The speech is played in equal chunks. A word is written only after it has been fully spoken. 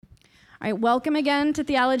All right, welcome again to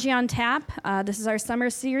Theology on Tap. This is our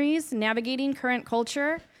summer series, Navigating Current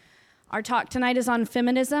Culture. Our talk tonight is on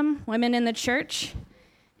feminism, women in the church.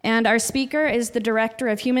 And our speaker is the Director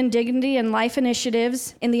of Human Dignity and Life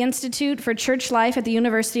Initiatives in the Institute for Church Life at the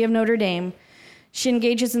University of Notre Dame. She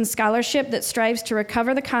engages in scholarship that strives to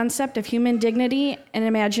recover the concept of human dignity and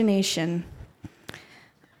imagination.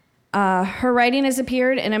 Her writing has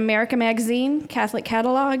appeared in America Magazine, Catholic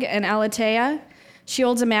Catalog, and Aletheia. She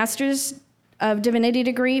holds a Master's of Divinity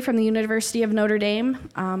degree from the University of Notre Dame.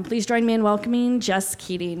 Please join me in welcoming Jess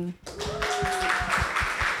Keating.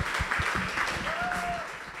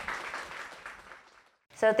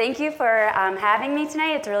 So thank you for having me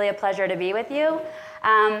tonight. It's really a pleasure to be with you.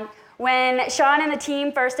 When Sean and the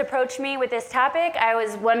team first approached me with this topic, I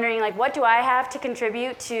was wondering, what do I have to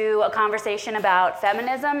contribute to a conversation about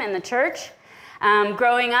feminism in the church?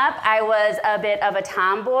 Growing up, I was a bit of a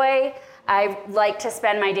tomboy. I liked to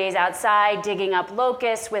spend my days outside digging up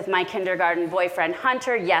locusts with my kindergarten boyfriend,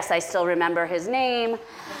 Hunter. Yes, I still remember his name.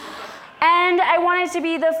 And I wanted to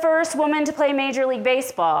be the first woman to play Major League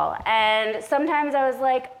Baseball. And sometimes I was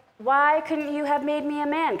like, why couldn't you have made me a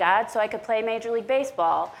man, God, so I could play Major League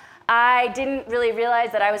Baseball? I didn't really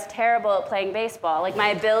realize that I was terrible at playing baseball. My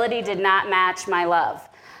ability did not match my love.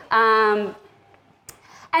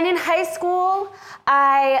 And in high school,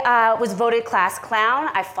 I was voted class clown.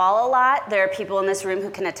 I fall a lot. There are people in this room who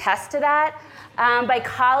can attest to that. By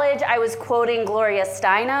college, I was quoting Gloria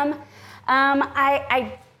Steinem.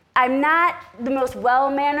 I'm not the most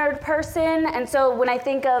well-mannered person, and so when I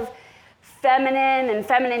think of feminine and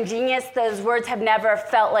feminine genius, those words have never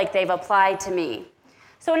felt like they've applied to me.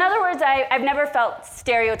 So in other words, I've never felt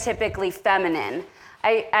stereotypically feminine.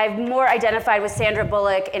 I've more identified with Sandra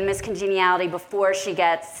Bullock in Miss Congeniality before she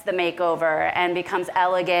gets the makeover and becomes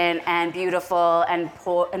elegant and beautiful and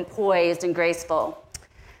poised and graceful.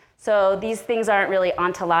 So these things aren't really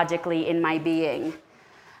ontologically in my being.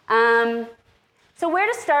 So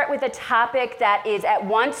where to start with a topic that is at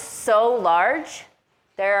once so large?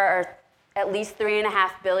 There are at least 3.5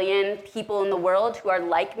 billion people in the world who are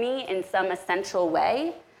like me in some essential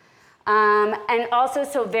way, and also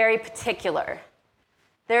so very particular.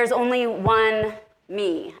 There's only one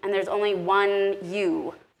me, and there's only one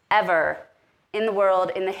you ever in the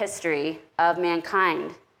world, in the history of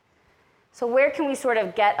mankind. So where can we sort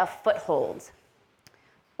of get a foothold?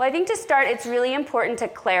 Well, I think to start, it's really important to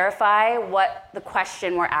clarify what the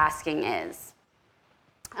question we're asking is.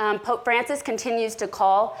 Pope Francis continues to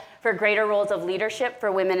call for greater roles of leadership for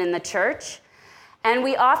women in the church, and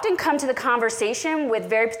we often come to the conversation with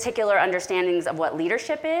very particular understandings of what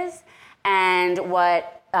leadership is and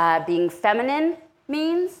what being feminine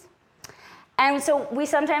means. And so we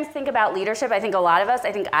sometimes think about leadership, I think a lot of us,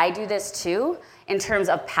 I think I do this too, in terms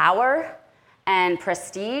of power and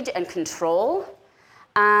prestige and control.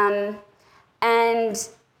 And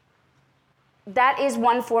that is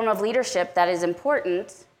one form of leadership that is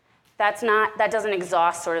important. That doesn't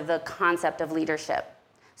exhaust sort of the concept of leadership.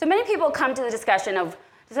 So many people come to the discussion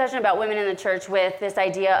about women in the church with this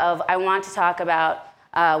idea of, I want to talk about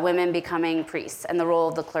women becoming priests and the role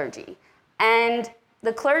of the clergy. And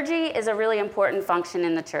the clergy is a really important function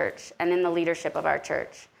in the church and in the leadership of our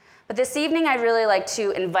church. But this evening, I'd really like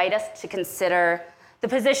to invite us to consider the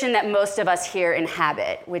position that most of us here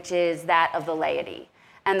inhabit, which is that of the laity,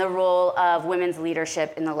 and the role of women's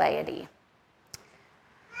leadership in the laity.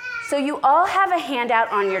 So you all have a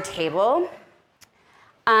handout on your table.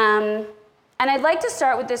 And I'd like to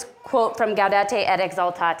start with this quote from Gaudete et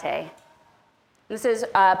Exsultate. This is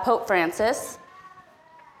Pope Francis.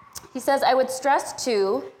 He says, I would stress,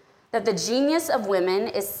 too, that the genius of women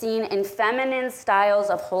is seen in feminine styles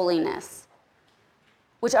of holiness,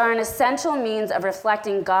 which are an essential means of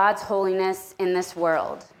reflecting God's holiness in this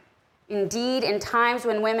world. Indeed, in times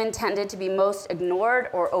when women tended to be most ignored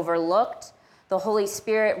or overlooked, the Holy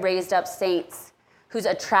Spirit raised up saints whose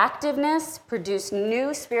attractiveness produced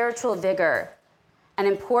new spiritual vigor and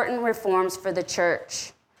important reforms for the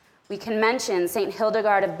church. We can mention St.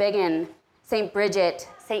 Hildegard of Bingen, St. Bridget,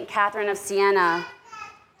 St. Catherine of Siena,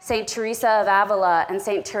 St. Teresa of Avila, and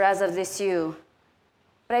St. Therese of Lisieux.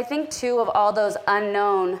 But I think, too, of all those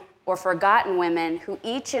unknown or forgotten women who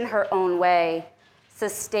each in her own way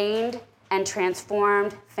sustained and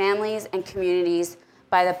transformed families and communities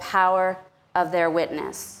by the power of their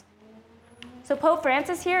witness. So Pope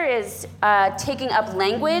Francis here is taking up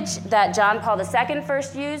language that John Paul II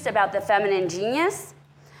first used about the feminine genius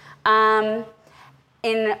in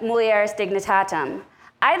Mulieris Dignitatem.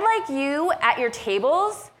 I'd like you at your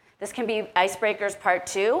tables, this can be Icebreakers Part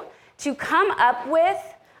 2, to come up with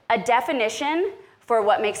a definition for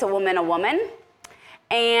what makes a woman,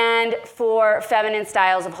 and for feminine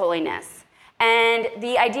styles of holiness. And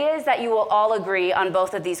the idea is that you will all agree on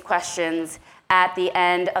both of these questions at the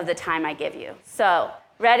end of the time I give you. So,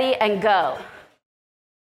 ready and go.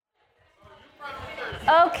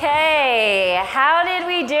 Okay, how did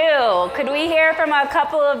we do? Could we hear from a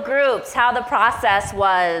couple of groups how the process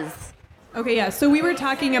was? Okay, yeah, so we were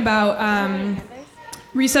talking about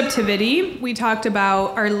receptivity. We talked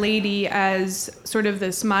about Our Lady as sort of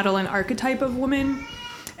this model and archetype of woman,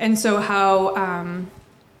 and so how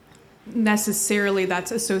necessarily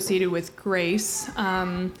that's associated with grace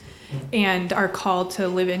and our call to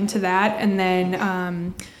live into that. And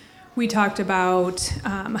then we talked about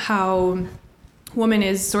how woman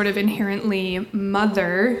is sort of inherently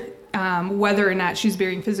mother, whether or not she's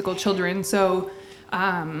bearing physical children. So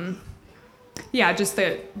just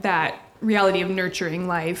that reality of nurturing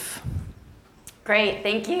life. Great,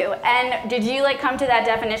 thank you. And did you come to that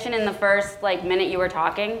definition in the first minute you were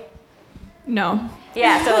talking? No.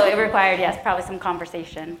 Yeah, so it required, yes, probably some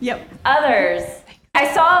conversation. Yep. Others.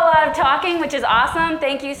 I saw a lot of talking, which is awesome.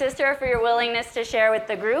 Thank you, sister, for your willingness to share with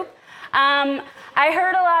the group. I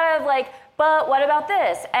heard a lot of but what about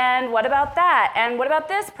this? And what about that? And what about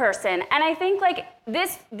this person? And I think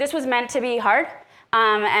this was meant to be hard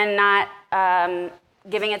and not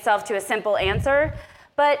giving itself to a simple answer.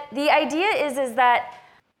 But the idea is that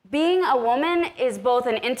being a woman is both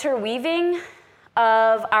an interweaving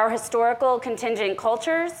of our historical contingent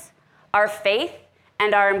cultures, our faith,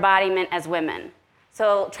 and our embodiment as women.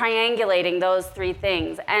 So triangulating those three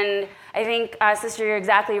things. And I think, sister, you're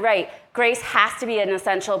exactly right. Grace has to be an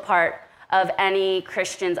essential part of any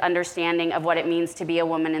Christian's understanding of what it means to be a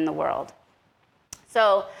woman in the world.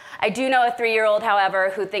 So I do know a 3-year-old,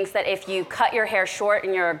 however, who thinks that if you cut your hair short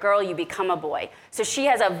and you're a girl, you become a boy. So she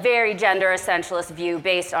has a very gender essentialist view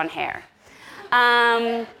based on hair.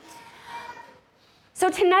 So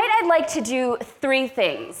tonight I'd like to do 3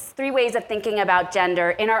 things, 3 ways of thinking about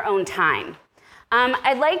gender in our own time.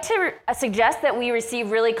 I'd like to suggest that we receive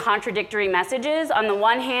really contradictory messages. On the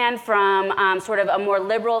one hand, from sort of a more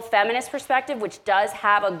liberal feminist perspective, which does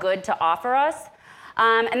have a good to offer us.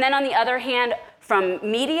 And then on the other hand, from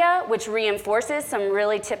media, which reinforces some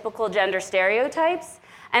really typical gender stereotypes.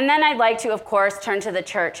 And then I'd like to, of course, turn to the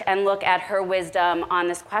church and look at her wisdom on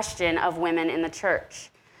this question of women in the church.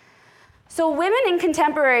 So women in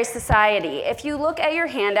contemporary society, if you look at your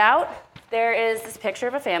handout, there is this picture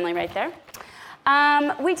of a family right there.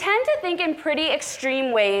 We tend to think in pretty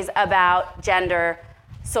extreme ways about gender,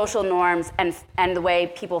 social norms, and the way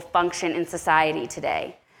people function in society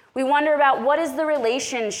today. We wonder about what is the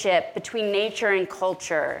relationship between nature and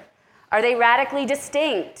culture? Are they radically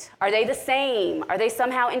distinct? Are they the same? Are they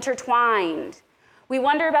somehow intertwined? We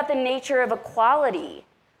wonder about the nature of equality.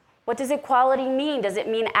 What does equality mean? Does it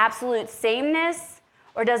mean absolute sameness,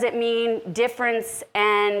 or does it mean difference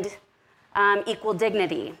and equal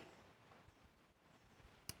dignity?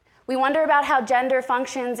 We wonder about how gender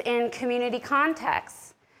functions in community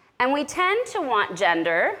contexts. And we tend to want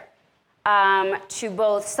gender to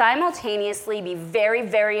both simultaneously be very,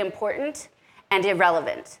 very important and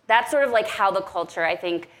irrelevant. That's sort of how the culture, I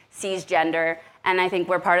think, sees gender. And I think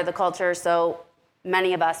we're part of the culture, so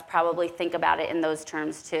many of us probably think about it in those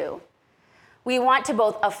terms too. We want to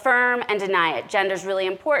both affirm and deny it. Gender's really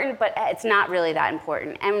important, but it's not really that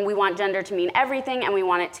important. And we want gender to mean everything, and we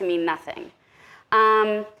want it to mean nothing.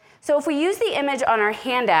 So if we use the image on our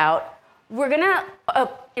handout, we're going to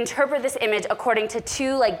interpret this image according to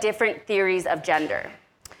 2 different theories of gender.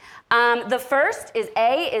 The first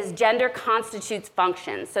is gender constitutes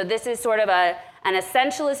function. So this is sort of an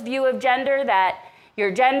essentialist view of gender, that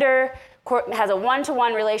your gender has a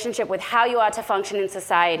one-to-one relationship with how you ought to function in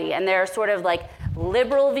society. And there are sort of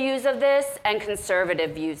liberal views of this and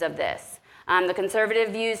conservative views of this. The conservative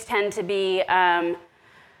views tend to be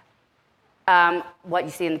what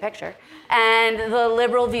you see in the picture. And the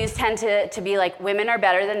liberal views tend to be women are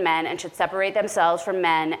better than men and should separate themselves from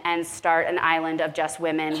men and start an island of just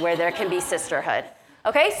women where there can be sisterhood.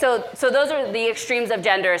 Okay, so those are the extremes of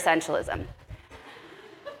gender essentialism.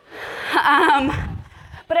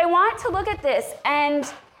 But I want to look at this and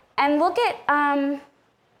look at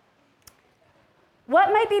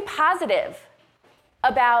what might be positive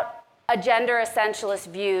about a gender essentialist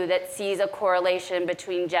view that sees a correlation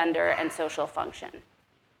between gender and social function.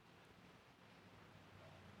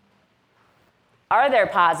 Are there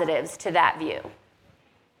positives to that view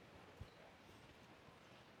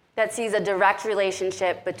that sees a direct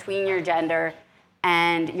relationship between your gender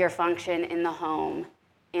and your function in the home,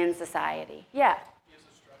 in society? Yeah.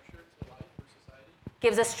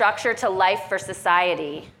 Gives a structure to life for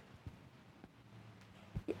society.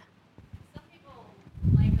 Yeah. Some people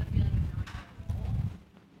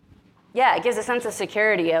yeah, it gives a sense of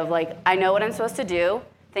security of like, I know what I'm supposed to do.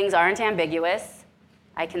 Things aren't ambiguous.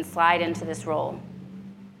 I can slide into this role.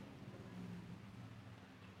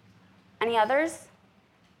 Any others?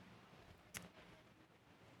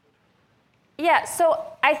 Yeah, so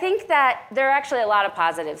I think that there are actually a lot of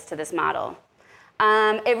positives to this model.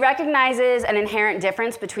 It recognizes an inherent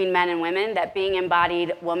difference between men and women, that being an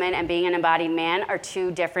embodied woman and being an embodied man are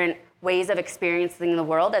two different ways of experiencing the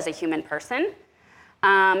world as a human person.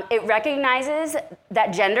 It recognizes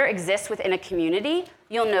that gender exists within a community.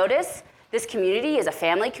 You'll notice this community is a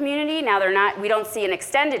family community. Now we don't see an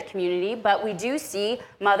extended community, but we do see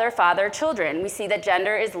mother, father, children. We see that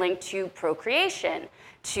gender is linked to procreation,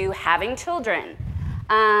 to having children.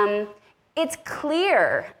 It's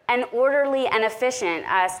clear and orderly and efficient.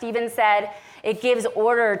 Stephen said it gives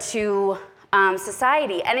order to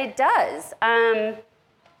society, and it does.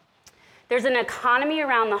 There's an economy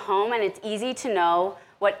around the home, and it's easy to know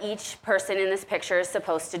what each person in this picture is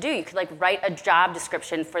supposed to do. You could like write a job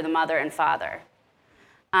description for the mother and father.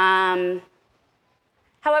 However,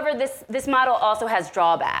 this model also has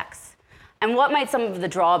drawbacks. And what might some of the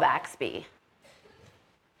drawbacks be?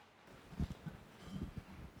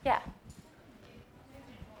 Yeah.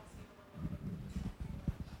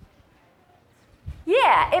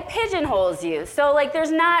 Yeah, it pigeonholes you. So like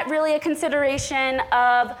there's not really a consideration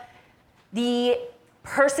of the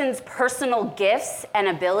person's personal gifts and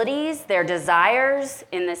abilities, their desires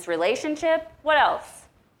in this relationship. What else?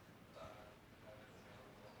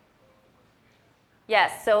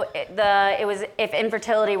 Yes, so it was if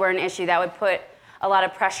infertility were an issue, that would put a lot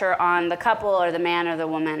of pressure on the couple or the man or the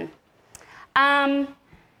woman.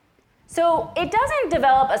 So it doesn't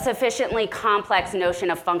develop a sufficiently complex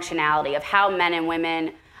notion of functionality, of how men and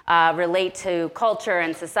women relate to culture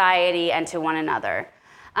and society and to one another.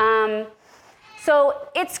 So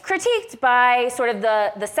it's critiqued by sort of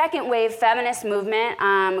the second wave feminist movement,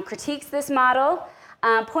 critiques this model,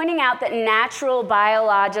 pointing out that natural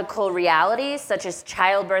biological realities, such as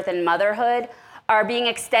childbirth and motherhood, are being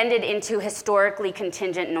extended into historically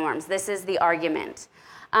contingent norms. This is the argument.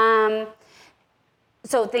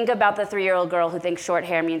 So think about the 3-year-old girl who thinks short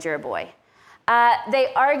hair means you're a boy.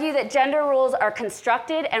 They argue that gender roles are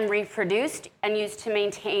constructed and reproduced and used to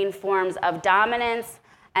maintain forms of dominance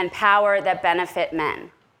and power that benefit men.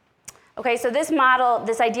 Okay, so this model,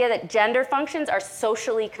 this idea that gender functions are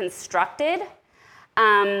socially constructed,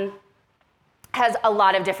 has a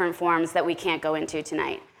lot of different forms that we can't go into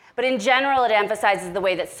tonight. But in general, it emphasizes the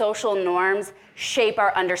way that social norms shape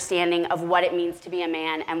our understanding of what it means to be a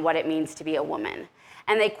man and what it means to be a woman.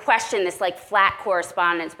 And they question this like flat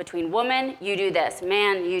correspondence between woman, you do this,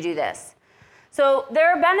 man, you do this. So there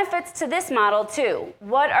are benefits to this model too.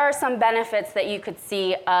 What are some benefits that you could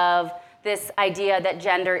see of this idea that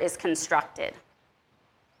gender is constructed?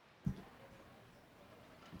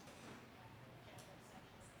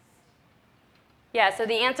 Yeah, so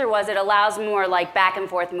the answer was it allows more like back and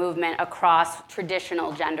forth movement across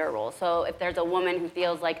traditional gender roles. So if there's a woman who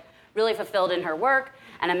feels like really fulfilled in her work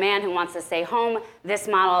and a man who wants to stay home, this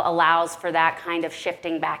model allows for that kind of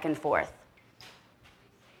shifting back and forth.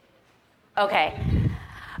 Okay,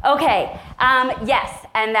 yes,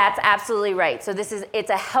 and that's absolutely right. So it's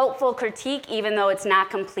a helpful critique even though it's not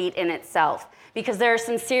complete in itself, because there are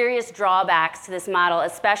some serious drawbacks to this model,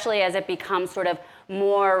 especially as it becomes sort of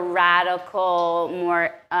more radical,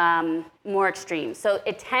 more extreme. So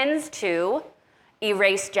it tends to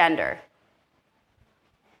erase gender.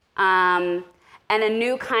 And a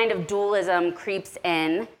new kind of dualism creeps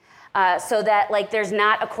in so that like there's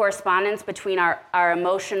not a correspondence between our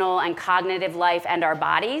emotional and cognitive life and our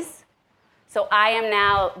bodies. So I am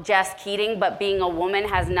now Jess Keating, but being a woman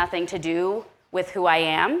has nothing to do with who I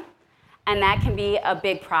am. And that can be a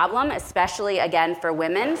big problem, especially, again, for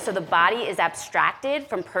women. So the body is abstracted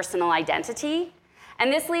from personal identity.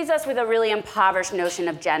 And this leaves us with a really impoverished notion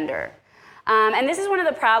of gender. And this is one of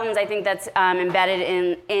the problems, I think, that's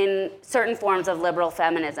embedded in certain forms of liberal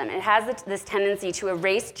feminism. It has this tendency to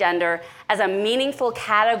erase gender as a meaningful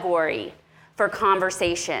category for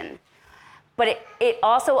conversation. But it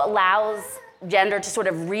also allows gender to sort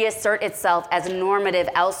of reassert itself as normative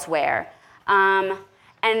elsewhere.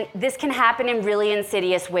 And this can happen in really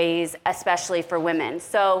insidious ways, especially for women.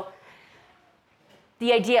 So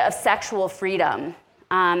the idea of sexual freedom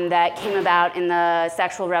that came about in the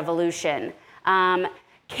sexual revolution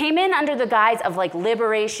came in under the guise of like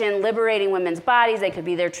liberation, liberating women's bodies. They could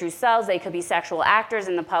be their true selves. They could be sexual actors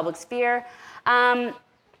in the public sphere.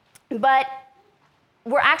 But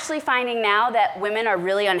we're actually finding now that women are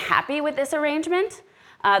really unhappy with this arrangement.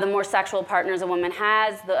 The more sexual partners a woman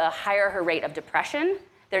has, the higher her rate of depression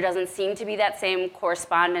There doesn't seem to be that same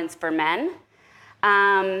correspondence for men.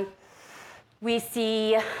 We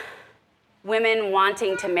see women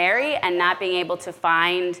wanting to marry and not being able to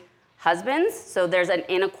find husbands. So there's an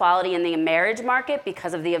inequality in the marriage market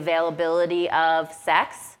because of the availability of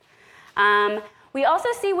sex. We also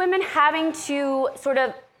see women having to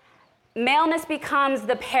maleness becomes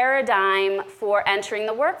the paradigm for entering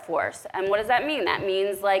the workforce. And what does that mean? That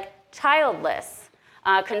means like childless,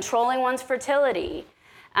 controlling one's fertility.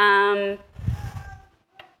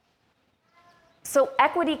 So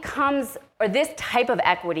equity comes, or this type of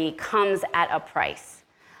equity comes at a price.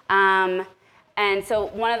 And so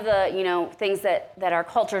one of the things that our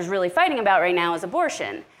culture is really fighting about right now is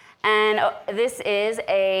abortion. And this is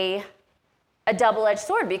a double-edged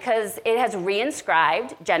sword because it has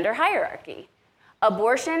reinscribed gender hierarchy.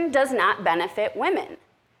 Abortion does not benefit women.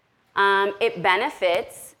 It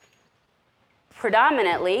benefits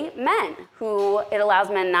predominantly men, who it allows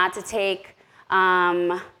men not to take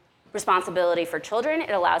responsibility for children.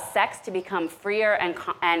 It allows sex to become freer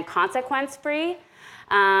and consequence-free.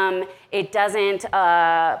 It doesn't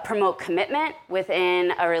promote commitment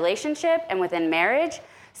within a relationship and within marriage.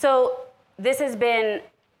 So this has been,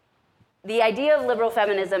 the idea of liberal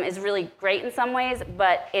feminism is really great in some ways,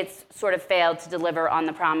 but it's sort of failed to deliver on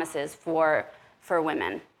the promises for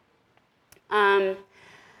women.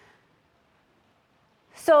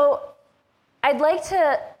 So I'd like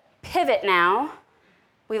to pivot now.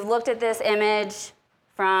 We've looked at this image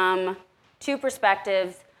from two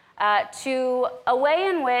perspectives to a way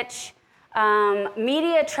in which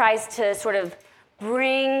media tries to sort of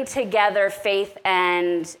bring together faith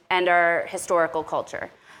and our historical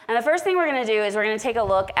culture. And the first thing we're going to do is we're going to take a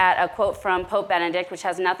look at a quote from Pope Benedict, which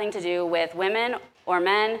has nothing to do with women or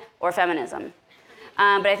men or feminism,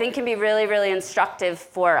 but I think can be really, really instructive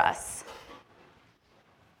for us.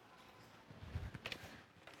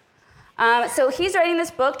 So he's writing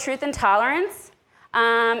this book, Truth and Tolerance,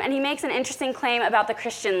 and he makes an interesting claim about the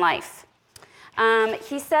Christian life.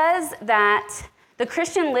 He says that the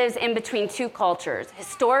Christian lives in between two cultures: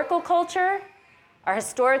 historical culture, our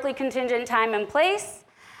historically contingent time and place,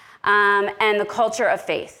 and the culture of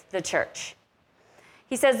faith, the church.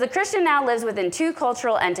 He says the Christian now lives within two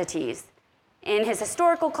cultural entities, in his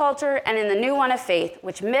historical culture and in the new one of faith,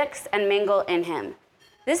 which mix and mingle in him.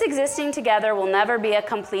 This existing together will never be a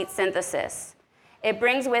complete synthesis. It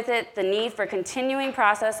brings with it the need for continuing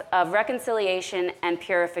process of reconciliation and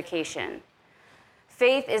purification.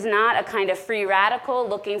 Faith is not a kind of free radical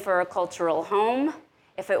looking for a cultural home.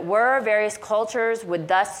 If it were, various cultures would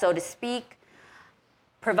thus, so to speak,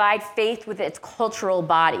 provide faith with its cultural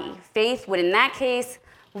body. Faith would, in that case,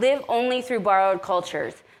 live only through borrowed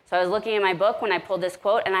cultures. So I was looking at my book when I pulled this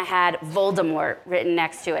quote, and I had Voldemort written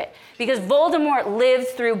next to it. Because Voldemort lives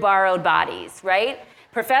through borrowed bodies, right?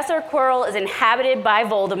 Professor Quirrell is inhabited by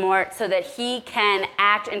Voldemort so that he can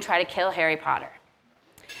act and try to kill Harry Potter.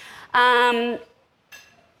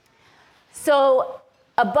 So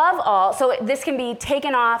above all, so this can be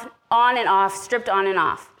taken off, on and off, stripped on and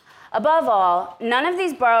off. Above all, none of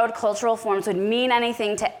these borrowed cultural forms would mean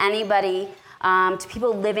anything to anybody, to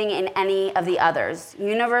people living in any of the others.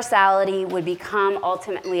 Universality would become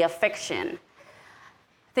ultimately a fiction.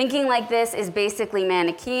 Thinking like this is basically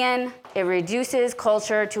Manichaean. It reduces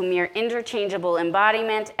culture to mere interchangeable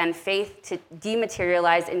embodiment and faith to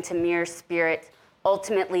dematerialize into mere spirit,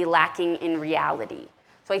 ultimately lacking in reality.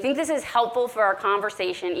 So I think this is helpful for our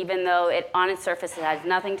conversation, even though it on its surface it has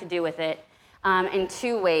nothing to do with it, in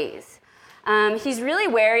two ways. He's really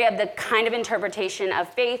wary of the kind of interpretation of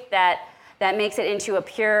faith that makes it into a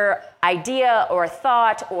pure idea or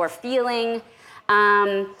thought or feeling.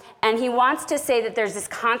 And he wants to say that there's this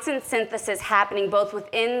constant synthesis happening both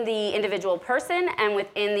within the individual person and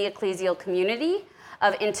within the ecclesial community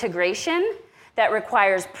of integration that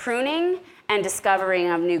requires pruning and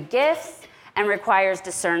discovering of new gifts and requires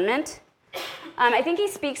discernment. I think he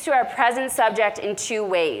speaks to our present subject in two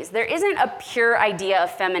ways. There isn't a pure idea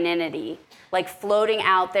of femininity, like floating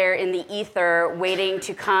out there in the ether, waiting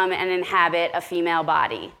to come and inhabit a female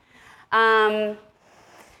body.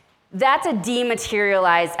 That's a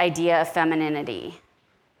dematerialized idea of femininity.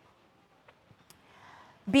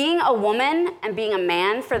 Being a woman, and being a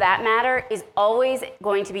man for that matter, is always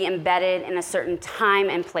going to be embedded in a certain time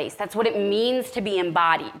and place. That's what it means to be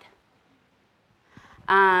embodied.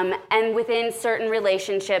 And within certain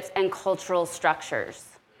relationships and cultural structures.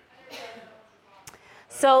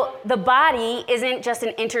 So the body isn't just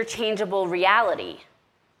an interchangeable reality.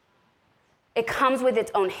 It comes with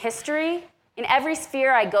its own history. In every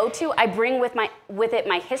sphere I go to, I bring with it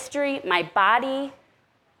my history, my body,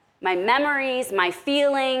 my memories, my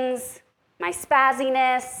feelings, my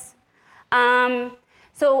spazziness.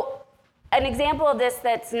 So an example of this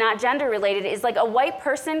that's not gender related is like a white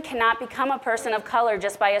person cannot become a person of color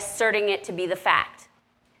just by asserting it to be the fact,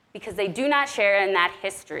 because they do not share in that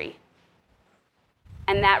history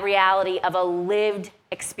and that reality of a lived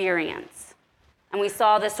experience. And we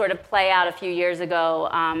saw this sort of play out a few years ago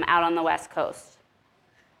out on the West Coast.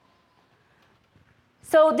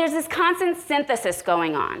 So there's this constant synthesis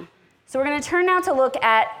going on. So we're going to turn now to look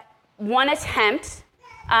at one attempt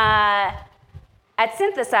at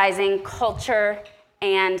synthesizing culture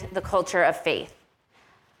and the culture of faith.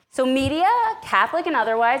 So media, Catholic and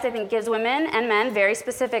otherwise, I think gives women and men very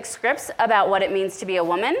specific scripts about what it means to be a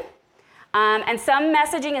woman. And some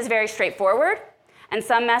messaging is very straightforward, and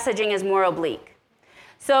some messaging is more oblique.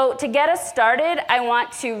 So to get us started, I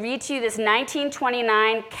want to read to you this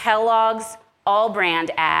 1929 Kellogg's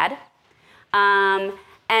All-Brand ad.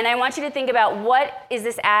 And I want you to think about what is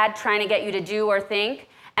this ad trying to get you to do or think,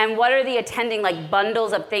 and what are the attending like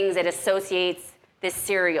bundles of things it associates this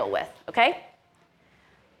cereal with, okay?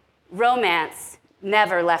 Romance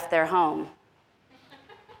never left their home.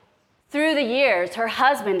 Through the years, her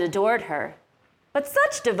husband adored her, but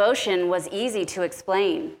such devotion was easy to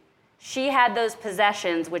explain. She had those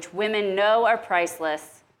possessions which women know are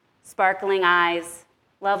priceless: sparkling eyes,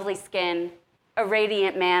 lovely skin, a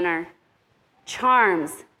radiant manner,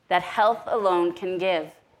 charms that health alone can give.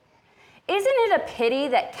 Isn't it a pity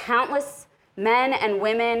that countless men and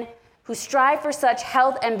women who strive for such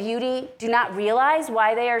health and beauty do not realize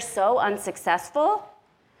why they are so unsuccessful?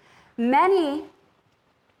 Many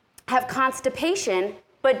have constipation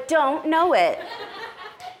but don't know it.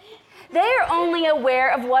 They are only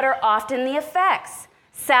aware of what are often the effects: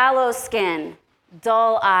 sallow skin,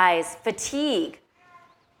 dull eyes, fatigue.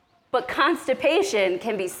 But constipation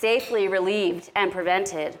can be safely relieved and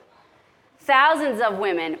prevented. Thousands of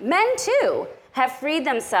women, men too, have freed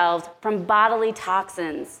themselves from bodily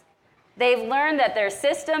toxins. They've learned that their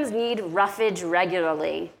systems need roughage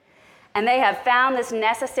regularly, and they have found this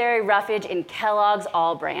necessary roughage in Kellogg's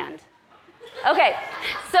All-Brand. Okay,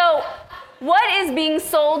 so what is being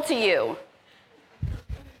sold to you?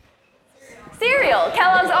 Cereal.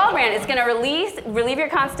 Kellogg's All-Brand is going to relieve your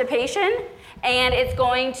constipation, and it's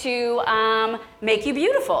going to make you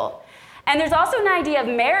beautiful. And there's also an idea of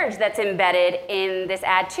marriage that's embedded in this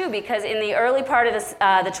ad too, because in the early part of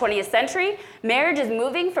the 20th century, marriage is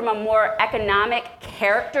moving from a more economic,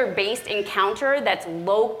 character-based encounter that's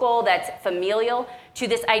local, that's familial, to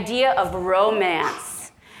this idea of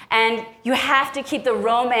romance. And you have to keep the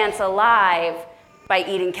romance alive by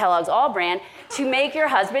eating Kellogg's All-Brand to make your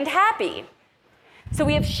husband happy. So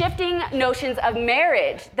we have shifting notions of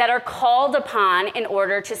marriage that are called upon in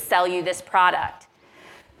order to sell you this product.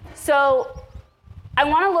 So I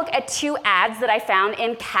want to look at two ads that I found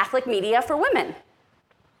in Catholic media for women.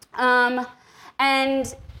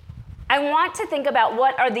 And I want to think about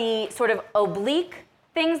what are the sort of oblique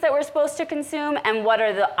things that we're supposed to consume and what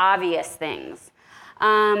are the obvious things.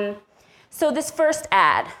 So this first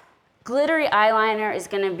ad, glittery eyeliner is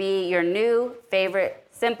going to be your new favorite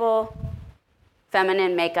simple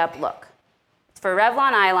feminine makeup look. It's for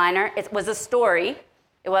Revlon eyeliner. It was a story.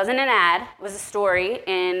 It wasn't an ad. It was a story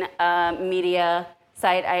in a media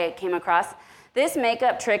site I came across. This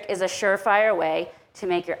makeup trick is a surefire way to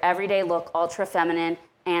make your everyday look ultra feminine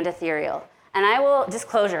and ethereal. And I will,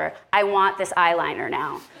 disclosure, I want this eyeliner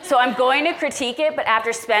now. So I'm going to critique it, but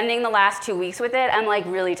after spending the last 2 weeks with it, I'm like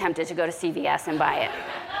really tempted to go to CVS and buy it.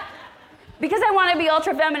 Because I want to be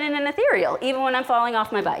ultra feminine and ethereal, even when I'm falling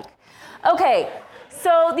off my bike. Okay,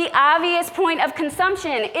 so the obvious point of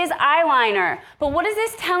consumption is eyeliner. But what is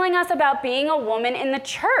this telling us about being a woman in the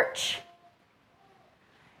church?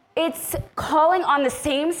 It's calling on the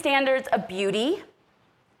same standards of beauty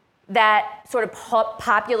that sort of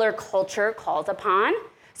popular culture calls upon.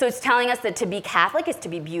 So it's telling us that to be Catholic is to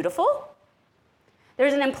be beautiful.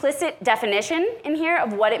 There's an implicit definition in here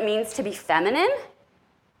of what it means to be feminine.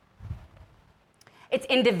 It's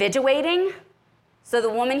individuating. So the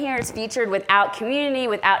woman here is featured without community,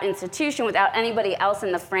 without institution, without anybody else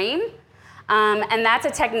in the frame. And that's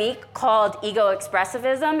a technique called ego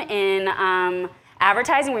expressivism in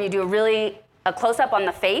advertising, where you do a close-up on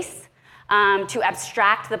the face to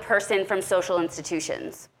abstract the person from social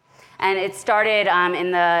institutions. And it started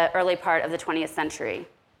in the early part of the 20th century.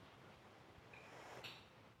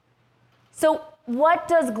 So what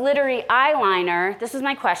does glittery eyeliner, this is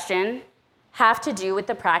my question, have to do with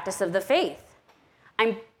the practice of the faith?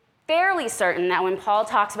 I'm fairly certain that when Paul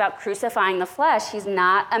talks about crucifying the flesh, he's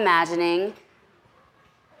not imagining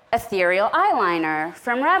ethereal eyeliner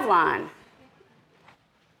from Revlon.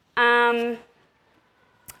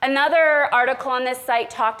 Another article on this site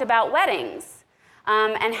talked about weddings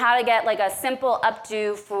and how to get like a simple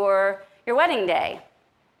updo for your wedding day,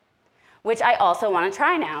 which I also want to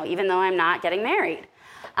try now, even though I'm not getting married.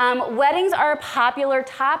 Weddings are a popular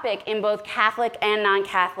topic in both Catholic and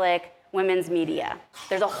non-Catholic women's media.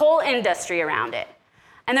 There's a whole industry around it,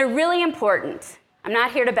 and they're really important. I'm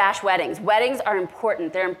not here to bash weddings. Weddings are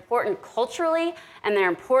important. They're important culturally, and they're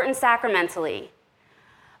important sacramentally.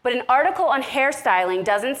 But an article on hairstyling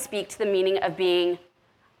doesn't speak to the meaning of being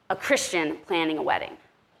a Christian planning a wedding.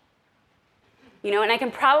 You know, and I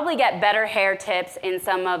can probably get better hair tips in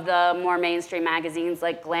some of the more mainstream magazines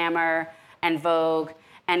like Glamour and Vogue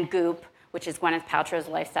and Goop, which is Gwyneth Paltrow's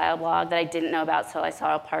lifestyle blog that I didn't know about till I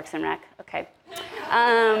saw Parks and Rec. Okay.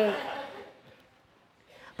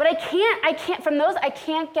 But I can't, from those, I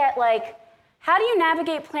can't get like, how do you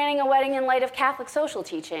navigate planning a wedding in light of Catholic social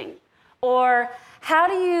teaching? Or how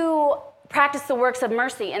do you practice the works of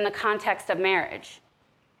mercy in the context of marriage?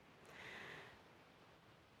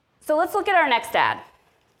 So let's look at our next ad.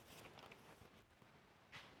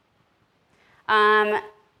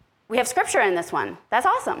 We have scripture in this one. That's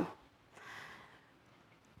awesome.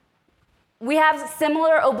 We have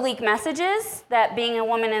similar oblique messages that being a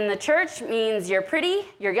woman in the church means you're pretty,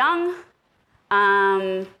 you're young.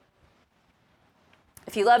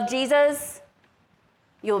 If you love Jesus,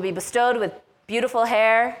 you will be bestowed with beautiful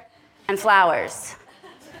hair and flowers.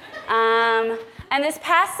 And this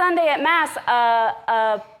past Sunday at Mass,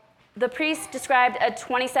 the priest described a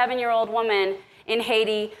 27-year-old woman in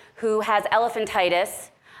Haiti who has elephantitis.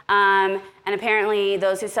 And apparently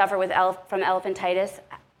those who suffer from elephantitis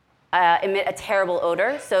emit a terrible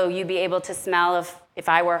odor. So you'd be able to smell, if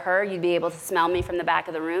I were her, you'd be able to smell me from the back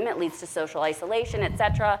of the room. It leads to social isolation,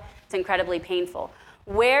 etc. It's incredibly painful.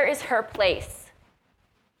 Where is her place?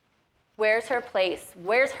 Where's her place?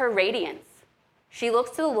 Where's her radiance? She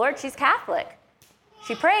looks to the Lord. She's Catholic.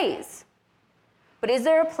 She prays. But is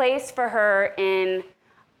there a place for her in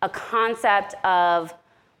a concept of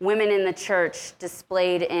women in the church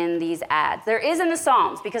displayed in these ads? There is in the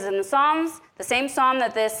Psalms, because in the Psalms, the same psalm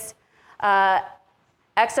that this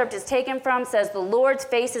excerpt is taken from says, "The Lord's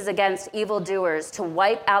face is against evildoers to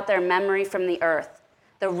wipe out their memory from the earth.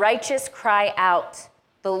 The righteous cry out,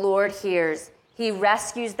 the Lord hears. He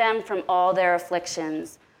rescues them from all their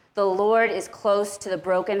afflictions. The Lord is close to the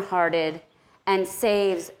brokenhearted and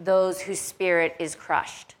saves those whose spirit is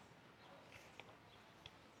crushed."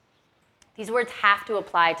 These words have to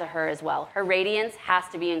apply to her as well. Her radiance has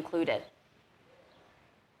to be included.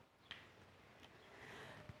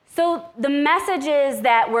 So the messages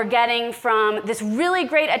that we're getting from this really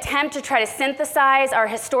great attempt to try to synthesize our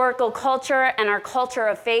historical culture and our culture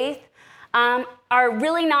of faith are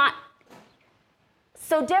really not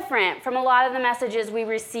so different from a lot of the messages we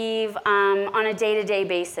receive on a day-to-day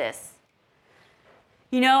basis.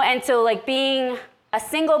 You know, and so like being a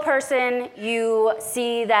single person, you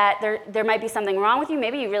see that there might be something wrong with you.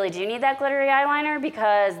 Maybe you really do need that glittery eyeliner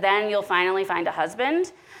because then you'll finally find a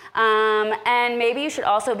husband. And maybe you should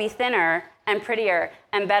also be thinner and prettier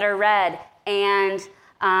and better read and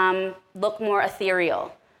look more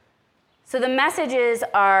ethereal. So the messages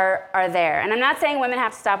are there. And I'm not saying women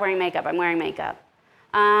have to stop wearing makeup. I'm wearing makeup.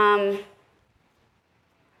 And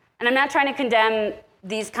I'm not trying to condemn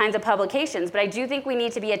these kinds of publications, but I do think we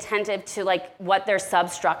need to be attentive to like what their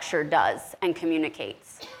substructure does and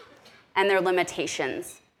communicates and their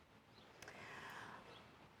limitations.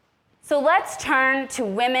 So let's turn to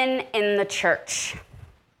women in the church.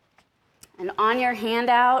 And on your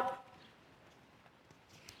handout,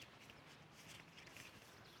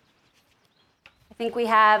 I think we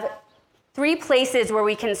have 3 places where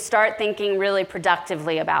we can start thinking really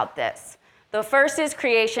productively about this. The first is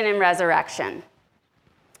creation and resurrection.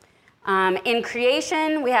 In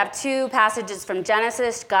creation, we have 2 passages from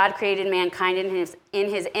Genesis. God created mankind in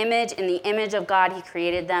his image. In the image of God, he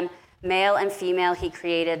created them. Male and female, he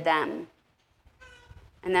created them.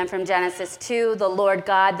 And then from Genesis 2, the Lord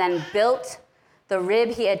God then built the rib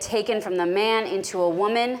he had taken from the man into a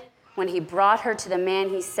woman. When he brought her to the man,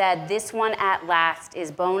 he said, "This one at last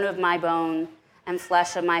is bone of my bone and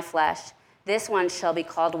flesh of my flesh. This one shall be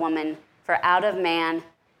called woman, for out of man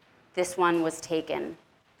this one was taken."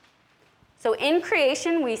 So in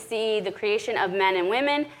creation, we see the creation of men and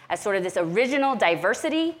women as sort of this original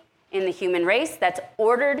diversity in the human race that's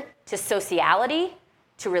ordered to sociality,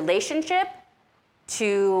 to relationship,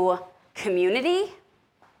 to community.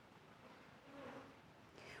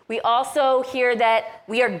 We also hear that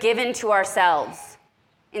we are given to ourselves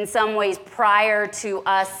in some ways prior to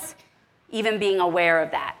us even being aware of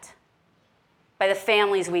that, by the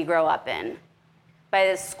families we grow up in, by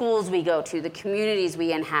the schools we go to, the communities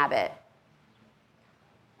we inhabit.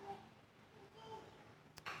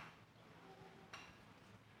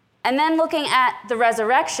 And then looking at the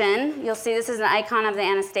resurrection, you'll see this is an icon of the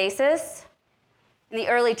anastasis. In the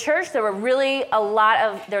early church, there was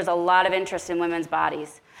a lot of interest in women's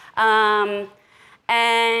bodies. And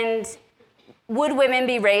would women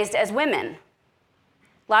be raised as women?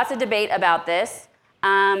 Lots of debate about this.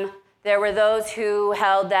 There were those who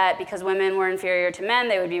held that because women were inferior to men,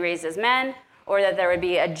 they would be raised as men, or that there would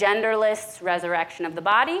be a genderless resurrection of the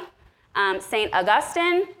body. St.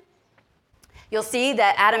 Augustine, you'll see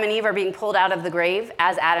that Adam and Eve are being pulled out of the grave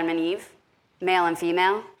as Adam and Eve, male and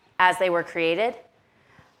female, as they were created.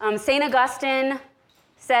 St. Augustine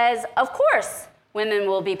says, of course, women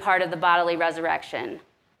will be part of the bodily resurrection.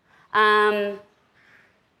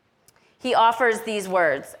 He offers these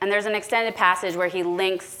words, and there's an extended passage where he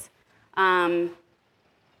links the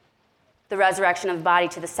resurrection of the body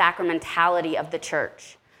to the sacramentality of the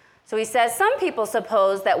church. So he says, some people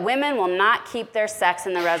suppose that women will not keep their sex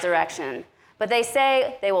in the resurrection, but they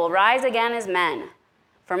say they will rise again as men.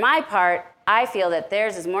 For my part, I feel that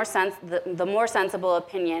theirs is the more sensible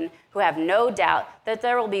opinion, who have no doubt that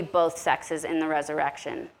there will be both sexes in the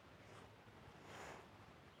resurrection.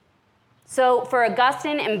 So for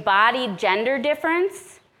Augustine, embodied gender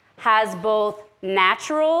difference has both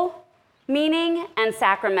natural meaning and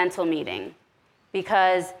sacramental meaning,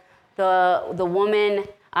 because the woman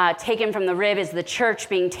taken from the rib is the church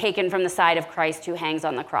being taken from the side of Christ who hangs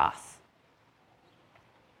on the cross.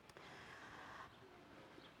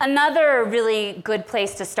 Another really good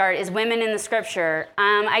place to start is women in the scripture.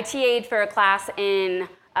 I TA'd for a class in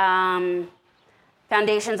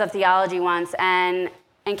Foundations of Theology once and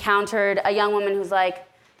encountered a young woman who's like,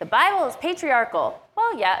 the Bible is patriarchal.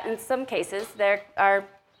 Well, yeah, in some cases there are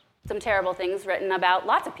some terrible things written about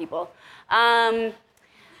lots of people.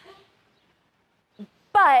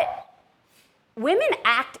 But women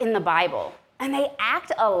act in the Bible, and they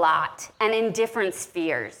act a lot and in different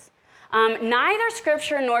spheres. Neither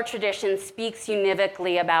scripture nor tradition speaks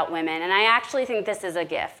univocally about women, and I actually think this is a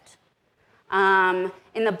gift. In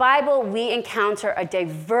the Bible, we encounter a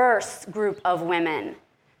diverse group of women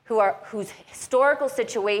whose historical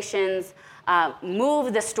situations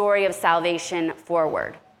move the story of salvation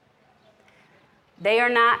forward. They are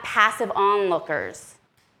not passive onlookers.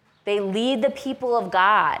 They lead the people of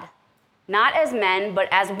God, not as men, but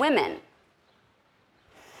as women.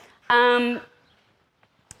 And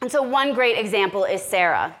so one great example is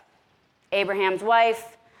Sarah, Abraham's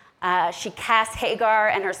wife. She casts Hagar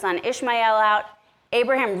and her son Ishmael out.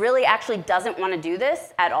 Abraham really actually doesn't want to do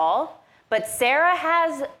this at all, but Sarah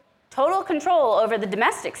has total control over the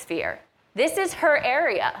domestic sphere. This is her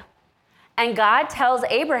area. And God tells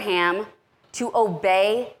Abraham to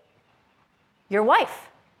obey your wife.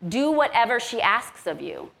 Do whatever she asks of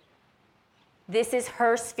you. This is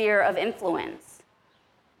her sphere of influence.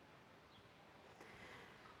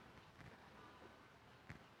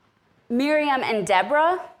 Miriam and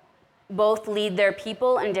Deborah both lead their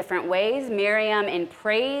people in different ways. Miriam in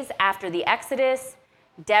praise after the Exodus.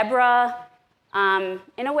 Deborah,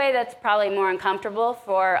 in a way that's probably more uncomfortable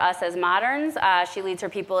for us as moderns. She leads her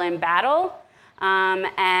people in battle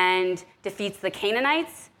and defeats the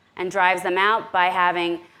Canaanites and drives them out by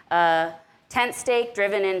having a tent stake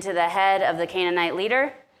driven into the head of the Canaanite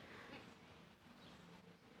leader.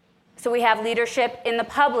 So we have leadership in the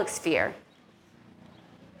public sphere.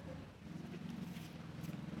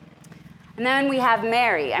 And then we have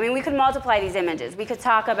Mary. I mean, we could multiply these images. We could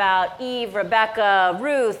talk about Eve, Rebecca,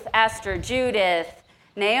 Ruth, Esther, Judith,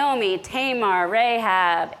 Naomi, Tamar,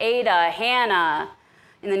 Rahab, Ada, Hannah.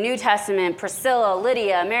 In the New Testament, Priscilla,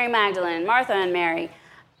 Lydia, Mary Magdalene, Martha and Mary,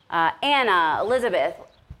 Anna, Elizabeth.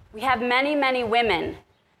 We have many, many women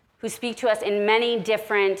who speak to us in many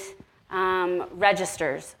different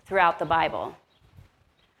registers throughout the Bible.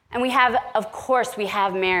 And we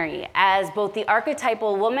have Mary as both the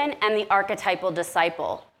archetypal woman and the archetypal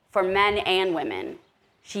disciple for men and women.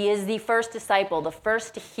 She is the first disciple, the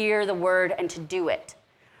first to hear the word and to do it.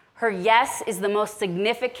 Her yes is the most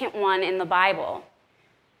significant one in the Bible.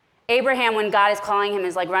 Abraham, when God is calling him,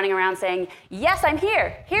 is like running around saying, yes, I'm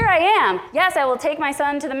here. Here I am. Yes, I will take my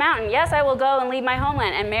son to the mountain. Yes, I will go and leave my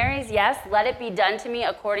homeland. And Mary's yes, let it be done to me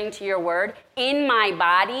according to your word, in my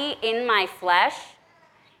body, in my flesh,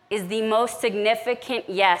 is the most significant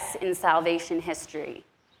yes in salvation history.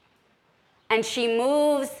 And she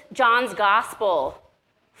moves John's gospel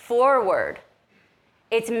forward.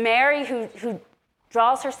 It's Mary who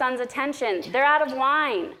draws her son's attention. They're out of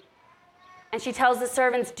wine. And she tells the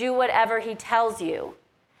servants, do whatever he tells you.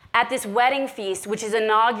 at this wedding feast, which is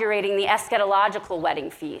inaugurating the eschatological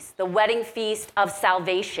wedding feast, the wedding feast of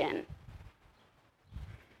salvation.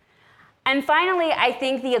 And finally, I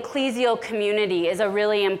think the ecclesial community is a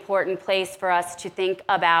really important place for us to think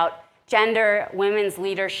about gender, women's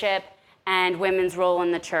leadership, and women's role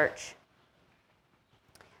in the church.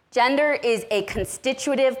 Gender is a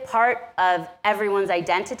constitutive part of everyone's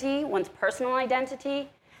identity, one's personal identity.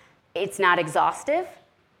 It's not exhaustive,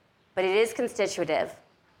 but it is constitutive.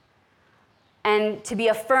 And to be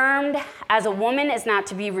affirmed as a woman is not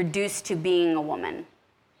to be reduced to being a woman.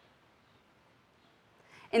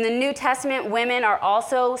 In the New Testament, women are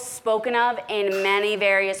also spoken of in many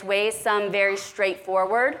various ways, some very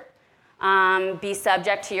straightforward, be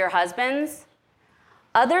subject to your husbands.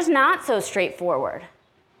 Others not so straightforward.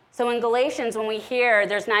 So in Galatians, when we hear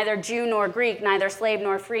there's neither Jew nor Greek, neither slave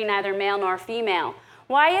nor free, neither male nor female,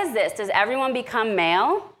 why is this? Does everyone become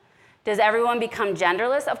male? Does everyone become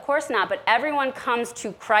genderless? Of course not, but everyone comes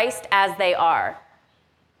to Christ as they are.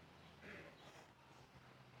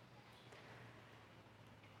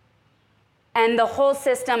 And the whole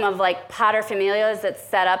system of paterfamilias that's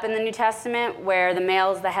set up in the New Testament, where the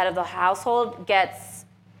male is the head of the household, gets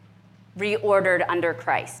reordered under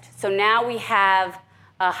Christ. So now we have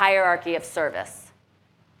a hierarchy of service.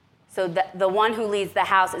 So the one who leads the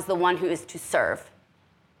house is the one who is to serve.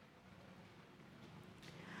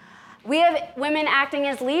 We have women acting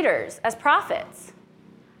as leaders, as prophets.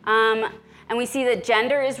 And we see that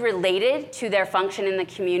gender is related to their function in the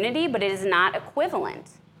community, but it is not equivalent.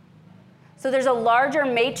 So there's a larger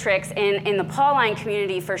matrix in the Pauline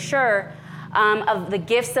community, for sure, of the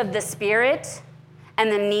gifts of the Spirit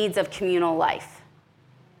and the needs of communal life.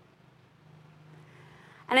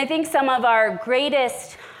 And I think some of our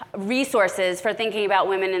greatest resources for thinking about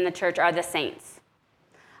women in the church are the saints.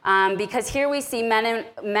 Because here we see men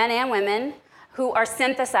and women who are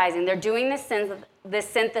synthesizing. They're doing this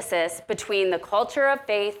synthesis between the culture of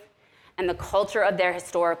faith and the culture of their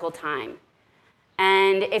historical time.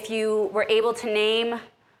 And if you were able to name,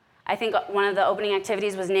 I think one of the opening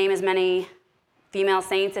activities was name as many female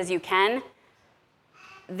saints as you can.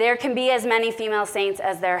 There can be as many female saints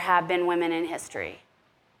as there have been women in history.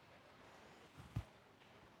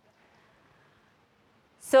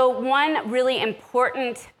 So one really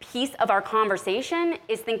important piece of our conversation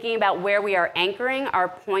is thinking about where we are anchoring our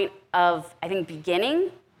point of, I think,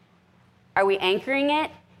 beginning. Are we anchoring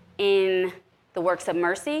it in the works of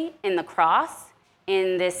mercy, in the cross,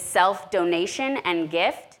 in this self-donation and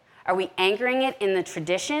gift? Are we anchoring it in the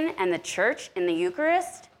tradition and the church, in the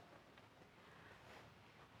Eucharist?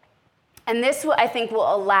 And this, I think,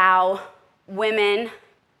 will allow women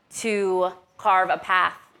to carve a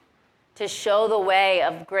path, to show the way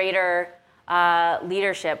of greater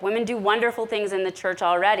leadership. Women do wonderful things in the church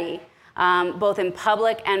already, both in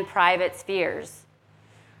public and private spheres.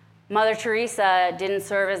 Mother Teresa didn't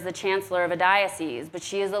serve as the chancellor of a diocese, but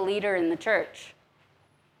she is a leader in the church.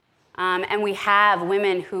 And we have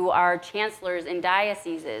women who are chancellors in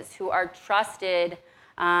dioceses, who are trusted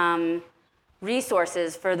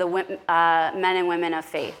resources for the men and women of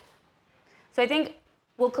faith. So I think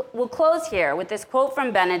we'll close here with this quote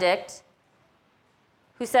from Benedict,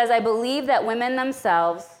 who says, "I believe that women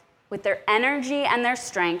themselves, with their energy and their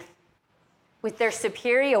strength, with their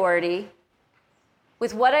superiority,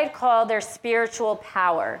 with what I'd call their spiritual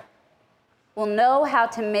power, will know how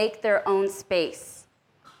to make their own space.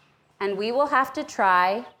 And we will have to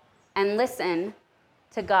try and listen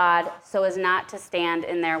to God so as not to stand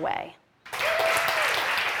in their way."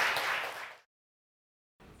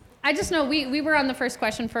 I just know we were on the first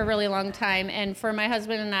question for a really long time, and for my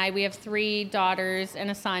husband and I, we have 3 daughters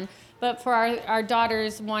and a son. But for our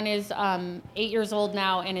daughters, one is 8 years old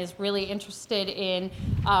now and is really interested in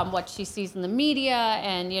what she sees in the media,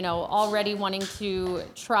 and already wanting to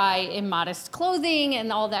try immodest clothing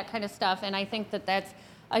and all that kind of stuff. And I think that that's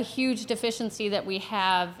a huge deficiency that we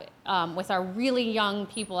have with our really young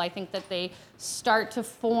people. I think that they start to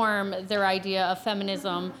form their idea of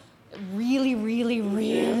feminism really, really,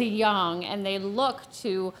 really young, and they look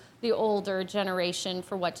to the older generation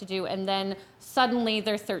for what to do, and then suddenly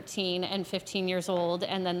they're 13 and 15 years old,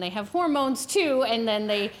 and then they have hormones too, and then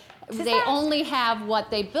they only have what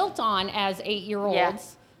they built on as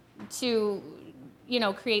 8-year-olds to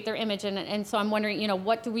create their image. And so I'm wondering,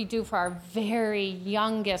 what do we do for our very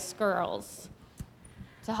youngest girls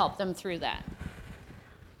to help them through that?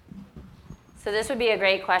 So this would be a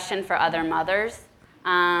great question for other mothers.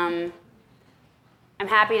 I'm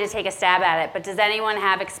happy to take a stab at it, but does anyone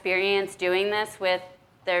have experience doing this with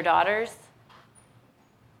their daughters?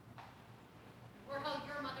 Or how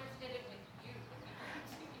your mothers did it with you?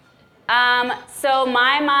 So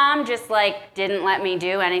my mom just didn't let me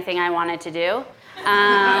do anything I wanted to do.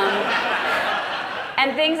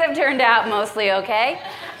 And things have turned out mostly okay.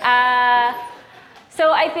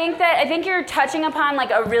 So I think you're touching upon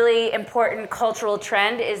a really important cultural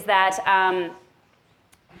trend is that,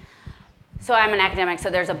 so I'm an academic, so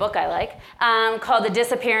there's a book I like called The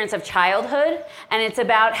Disappearance of Childhood, and it's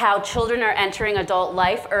about how children are entering adult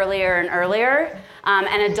life earlier and earlier,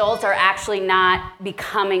 and adults are actually not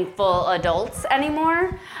becoming full adults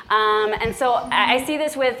anymore. And so I see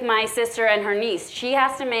this with my sister and her niece. She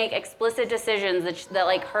has to make explicit decisions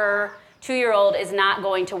that her 2-year-old is not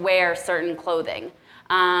going to wear certain clothing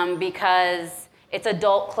because it's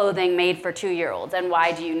adult clothing made for 2-year-olds, and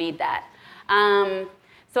why do you need that?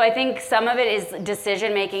 So I think some of it is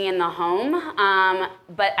decision making in the home,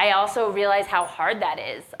 but I also realize how hard that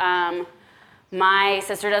is. My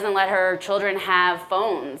sister doesn't let her children have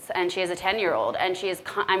phones, and she has a 10-year-old, and she is,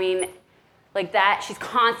 she's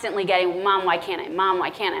constantly getting, Mom, why can't I? Mom, why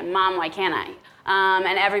can't I? Mom, why can't I?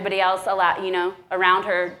 And everybody else around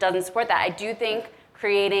her doesn't support that. I do think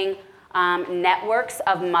creating networks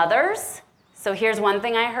of mothers. So here's one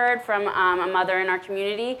thing I heard from a mother in our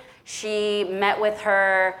community. She met with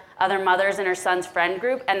her other mothers in her son's friend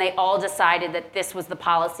group, and they all decided that this was the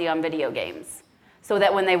policy on video games. So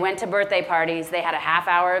that when they went to birthday parties, they had a half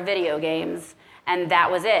hour of video games, and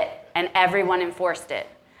that was it. And everyone enforced it.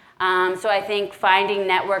 So I think finding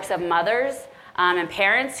networks of mothers and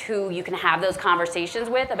parents who you can have those conversations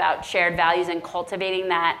with about shared values and cultivating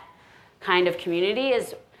that kind of community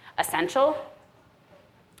is essential,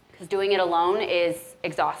 because doing it alone is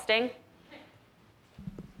exhausting.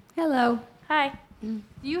 Hello. Hi. Do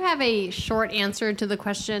you have a short answer to the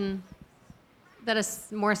question that a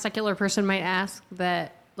more secular person might ask,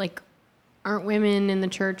 that aren't women in the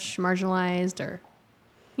church marginalized, or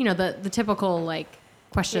the typical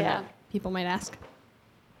question that people might ask?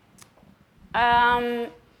 I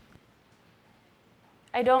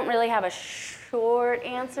don't really have a short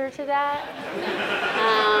answer to that.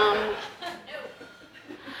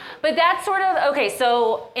 But that's sort of, okay,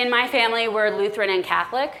 so in my family, we're Lutheran and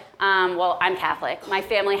Catholic. Well, I'm Catholic. My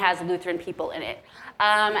family has Lutheran people in it.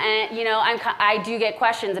 And, I do get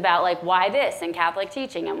questions about, why this in Catholic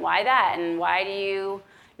teaching, and why that, and why do you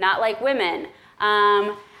not like women?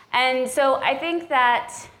 And so I think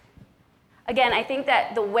that, again,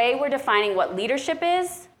 the way we're defining what leadership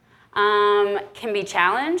is can be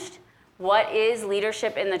challenged. What is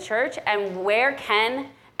leadership in the church, and where can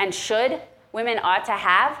and should women ought to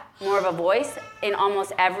have more of a voice in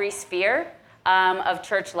almost every sphere of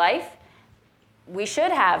church life? We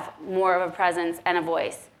should have more of a presence and a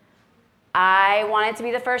voice. I wanted to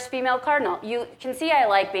be the first female cardinal. You can see I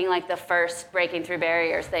like being the first breaking through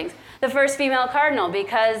barriers things. The first female cardinal,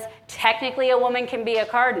 because technically a woman can be a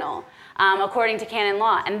cardinal, according to canon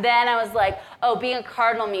law. And then I was like, oh, being a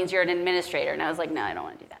cardinal means you're an administrator. And I was like, no, I don't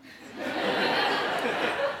want to do that.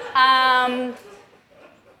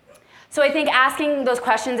 So I think asking those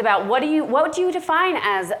questions about what do you define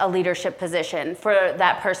as a leadership position for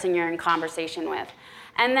that person you're in conversation with,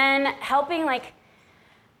 and then helping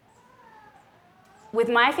with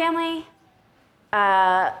my family.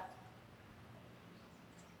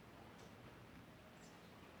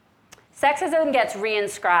 Sexism gets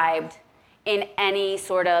reinscribed in any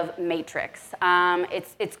sort of matrix.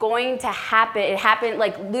 It's going to happen. It happened,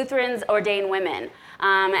 Lutherans ordain women,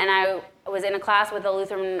 and I was in a class with a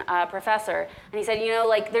Lutheran professor, and he said,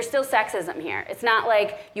 there's still sexism here. It's not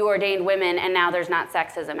like you ordained women and now there's not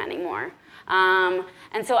sexism anymore.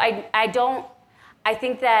 And so I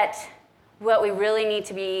think that what we really need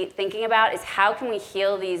to be thinking about is how can we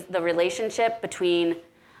heal the relationship between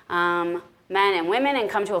men and women and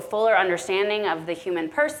come to a fuller understanding of the human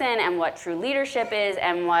person and what true leadership is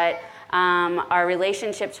and what our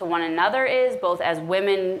relationship to one another is, both as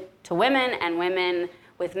women to women and women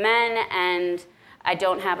with men. And I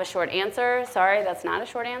don't have a short answer. Sorry, that's not a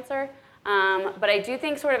short answer. But I do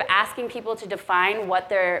think sort of asking people to define what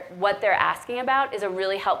they're asking about is a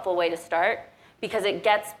really helpful way to start, because it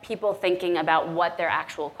gets people thinking about what their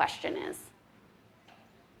actual question is.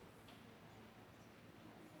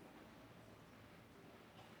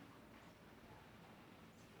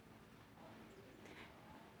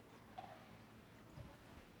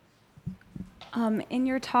 In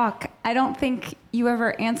your talk, I don't think you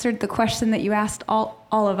ever answered the question that you asked all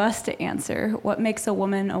of us to answer. What makes a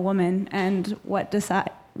woman, and what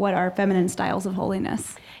are feminine styles of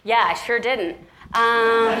holiness? Yeah, I sure didn't.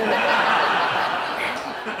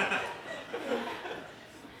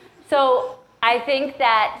 So I think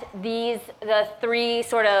that the three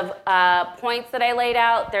sort of points that I laid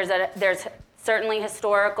out, there's certainly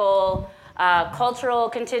historical, cultural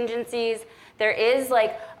contingencies. There is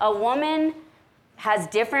like a woman has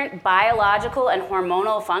different biological and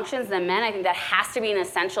hormonal functions than men. I think that has to be an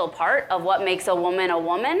essential part of what makes a woman a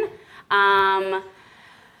woman.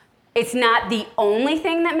 It's not the only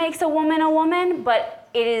thing that makes a woman, but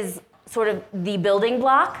it is sort of the building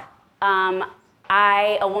block.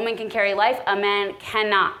 A woman can carry life, a man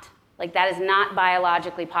cannot. Like, that is not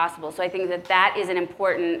biologically possible. So I think that that is an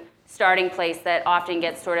important starting place that often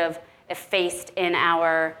gets sort of effaced in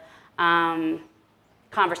our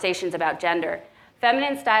conversations about gender.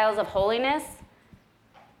 Feminine styles of holiness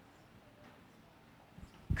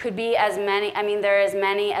could be as many, there are as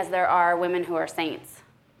many as there are women who are saints.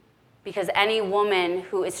 Because any woman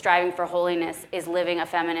who is striving for holiness is living a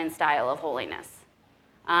feminine style of holiness.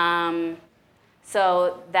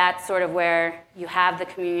 So that's sort of where you have the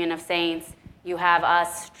communion of saints, you have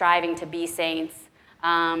us striving to be saints,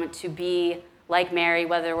 to be like Mary,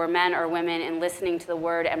 whether we're men or women, in listening to the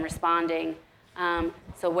word and responding.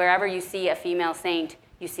 So wherever you see a female saint,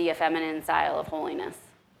 you see a feminine style of holiness.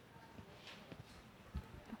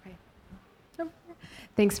 Okay.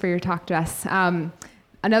 Thanks for your talk, Jess.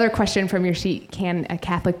 Another question from your sheet, can a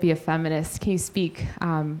Catholic be a feminist? Can you speak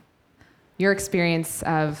your experience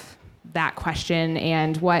of that question,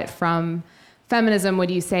 and what from feminism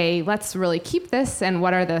would you say, let's really keep this, and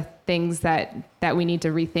what are the things that we need to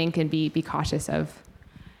rethink and be cautious of?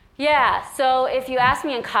 Yeah, so if you asked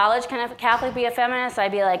me in college, can a Catholic be a feminist?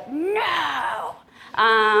 I'd be like, no.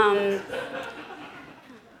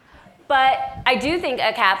 But I do think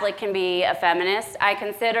a Catholic can be a feminist. I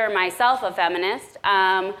consider myself a feminist.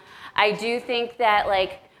 I do think that,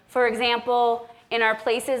 like, for example, in our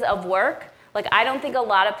places of work, like, I don't think a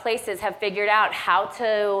lot of places have figured out how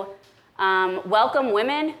to welcome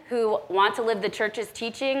women who want to live the church's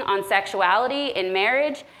teaching on sexuality in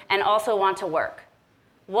marriage and also want to work.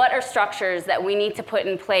 What are structures that we need to put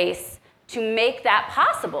in place to make that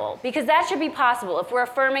possible? Because that should be possible. If we're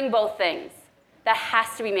affirming both things, that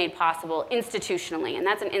has to be made possible institutionally, and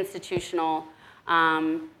that's an institutional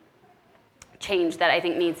change that I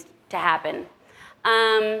think needs to happen.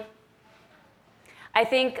 I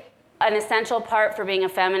think an essential part for being a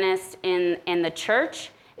feminist in the church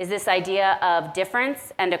is this idea of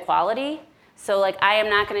difference and equality. So, like, I am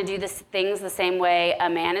not going to do things the same way a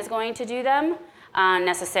man is going to do them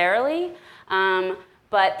necessarily,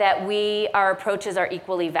 but that our approaches are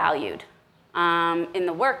equally valued. In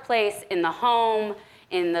the workplace, in the home,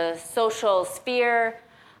 in the social sphere.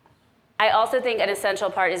 I also think an essential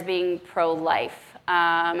part is being pro-life.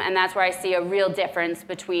 And that's where I see a real difference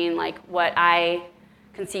between, like, what I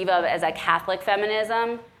conceive of as a Catholic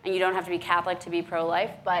feminism, and you don't have to be Catholic to be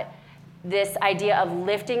pro-life, but this idea of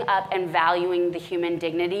lifting up and valuing the human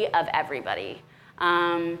dignity of everybody.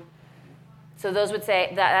 So those would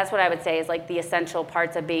say, that's what I would say is, like, the essential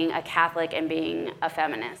parts of being a Catholic and being a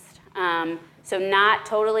feminist. So not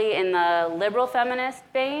totally in the liberal feminist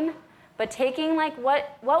vein, but taking, like,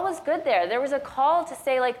 what was good there. There was a call to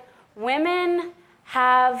say, like, women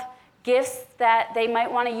have gifts that they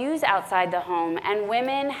might want to use outside the home, and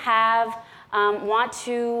women want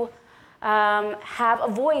to have a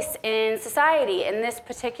voice in society in this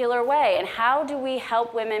particular way. And how do we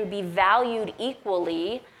help women be valued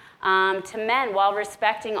equally to men, while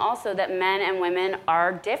respecting also that men and women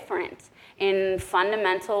are different in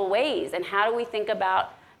fundamental ways? And how do we think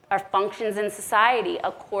about our functions in society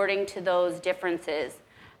according to those differences?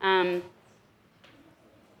 So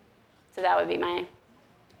that would be my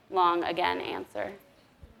long, again, answer.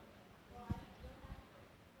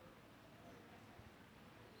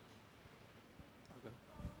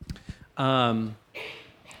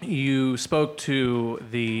 You spoke to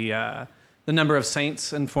the number of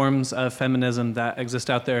saints and forms of feminism that exist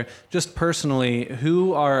out there. Just personally,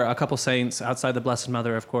 who are a couple saints outside the Blessed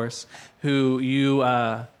Mother, of course, who you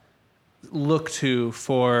look to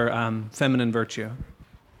for feminine virtue?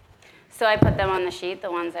 So I put them on the sheet,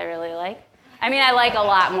 the ones I really like. I mean, I like a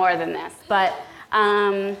lot more than this, but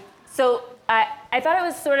so I thought it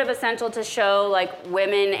was sort of essential to show, like,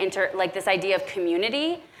 women like this idea of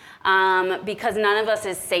community. Because none of us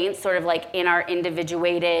is saints, sort of like in our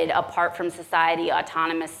individuated, apart from society,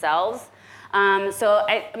 autonomous selves. So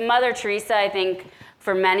Mother Teresa, I think,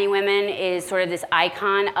 for many women is sort of this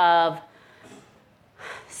icon of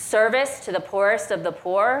service to the poorest of the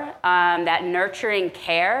poor, that nurturing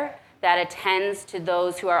care that attends to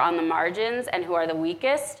those who are on the margins and who are the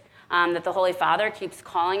weakest, that the Holy Father keeps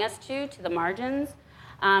calling us to the margins.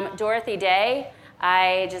 Dorothy Day,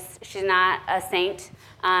 she's not a saint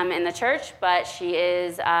in the church, but she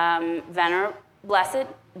is venerable.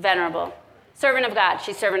 Servant of God.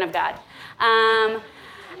 She's servant of God.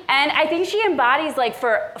 And I think she embodies, like,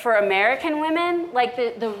 for American women, like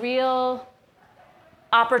the real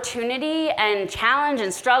opportunity and challenge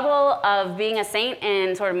and struggle of being a saint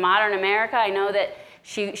in sort of modern America. I know that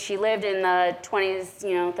she lived in the 20s,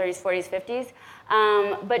 30s, 40s,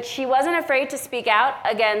 50s. But she wasn't afraid to speak out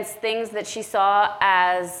against things that she saw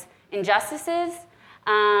as injustices.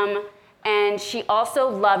 And she also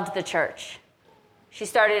loved the church. She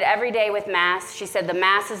started every day with Mass. She said the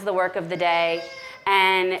Mass is the work of the day.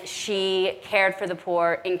 And she cared for the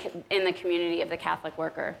poor in the community of the Catholic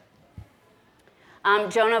worker.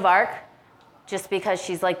 Joan of Arc, just because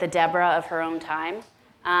she's like the Deborah of her own time.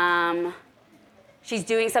 She's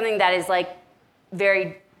doing something that is like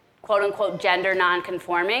very, quote unquote, gender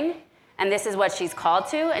non-conforming. And this is what she's called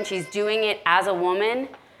to. And she's doing it as a woman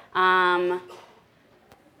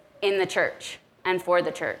in the church and for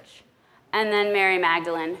the church. And then Mary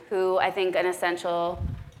Magdalene, who I think an essential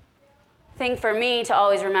thing for me to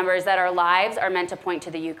always remember is that our lives are meant to point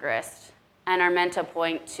to the Eucharist and are meant to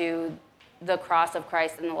point to the cross of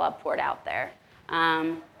Christ and the love poured out there.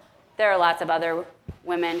 There are lots of other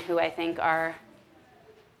women who I think are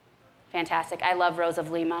fantastic. I love Rose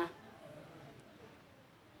of Lima.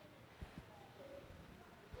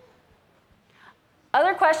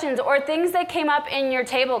 Other questions or things that came up in your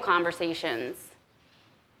table conversations?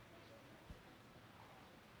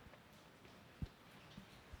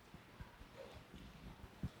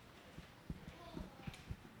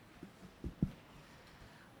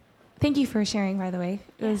 Thank you for sharing, by the way.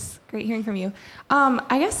 It was great hearing from you.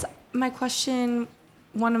 I guess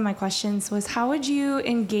one of my questions was, how would you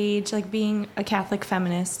engage, like being a Catholic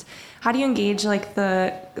feminist, how do you engage like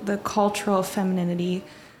the cultural femininity,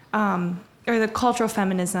 or the cultural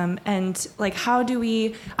feminism, and like how do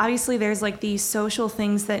we, obviously there's like these social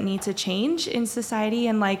things that need to change in society,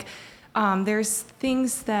 and like there's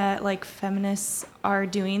things that like feminists are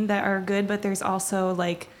doing that are good, but there's also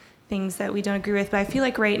like things that we don't agree with. But I feel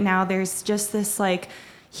like right now there's just this like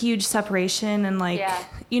huge separation and like,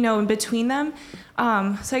 in between them.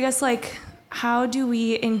 So I guess like, how do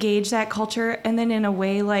we engage that culture and then in a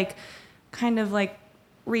way like kind of like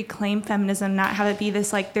reclaim feminism, not have it be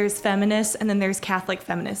this like there's feminists and then there's Catholic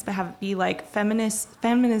feminists, but have it be like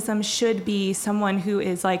feminism should be someone who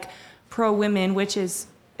is like pro-women, which is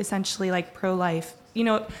essentially like pro-life, Right. You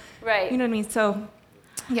know what I mean? So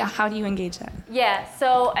yeah, how do you engage that? Yeah,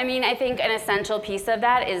 so I mean, I think an essential piece of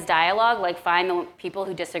that is dialogue, like find the people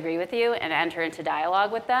who disagree with you and enter into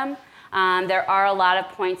dialogue with them. There are a lot of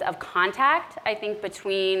points of contact, I think,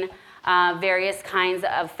 between various kinds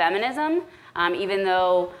of feminism, even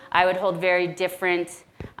though I would hold very different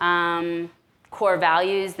core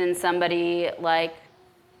values than somebody like,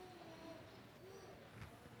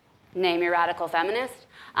 name your radical feminist.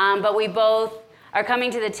 But we both are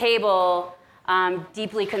coming to the table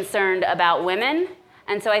deeply concerned about women.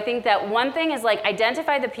 And so I think that one thing is like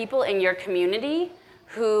identify the people in your community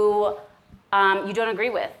who you don't agree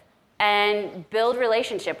with and build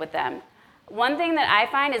relationship with them. One thing that I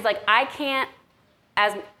find is like I can't,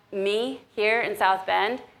 as me here in South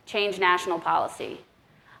Bend, change national policy.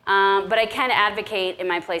 But I can advocate in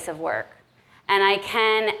my place of work. And I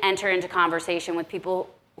can enter into conversation with people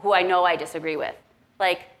who I know I disagree with.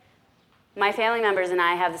 Like, my family members and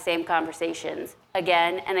I have the same conversations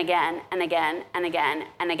again and again and again and again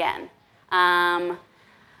and again.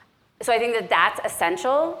 So I think that that's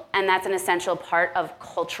essential, and that's an essential part of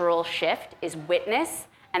cultural shift is witness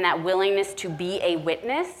and that willingness to be a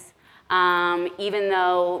witness, even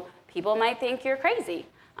though people might think you're crazy.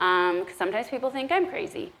 Because sometimes people think I'm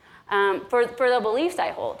crazy for the beliefs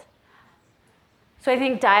I hold. So I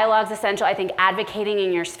think dialogue's essential. I think advocating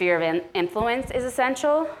in your sphere of influence is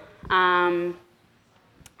essential. And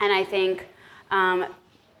I think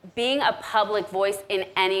being a public voice in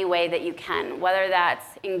any way that you can, whether that's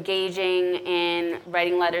engaging in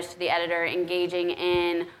writing letters to the editor, engaging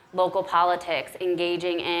in local politics,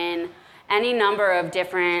 engaging in any number of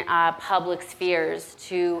different public spheres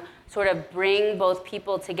to sort of bring both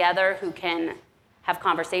people together who can have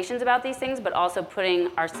conversations about these things, but also putting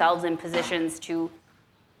ourselves in positions to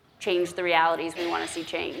change the realities we want to see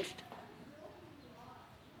changed.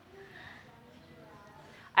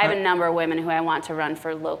 I have a number of women who I want to run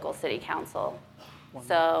for local city council.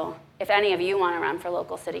 So if any of you want to run for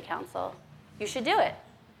local city council, you should do it.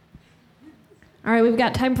 All right, we've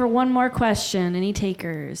got time for one more question. Any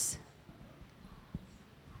takers?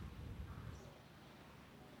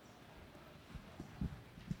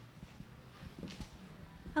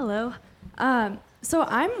 Hello. So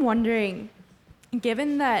I'm wondering,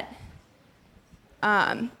 given that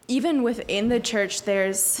even within the church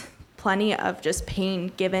there's plenty of just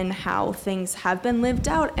pain given how things have been lived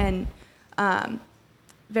out, and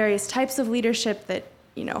various types of leadership that,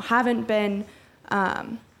 haven't been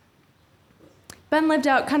lived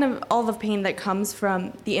out, kind of all the pain that comes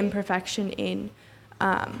from the imperfection in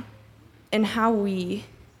how we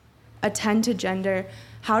attend to gender.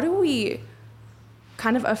 How do we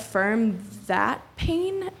kind of affirm that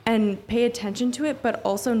pain and pay attention to it, but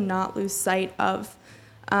also not lose sight of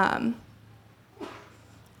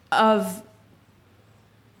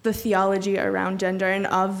the theology around gender and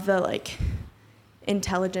of the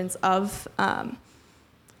intelligence of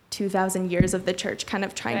 2,000 years of the church kind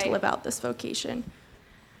of trying to live out this vocation?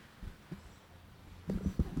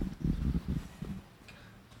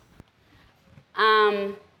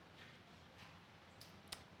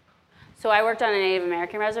 So I worked on a Native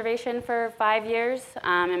American reservation for 5 years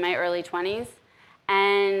in my early 20s,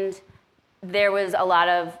 and there was a lot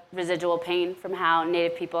of residual pain from how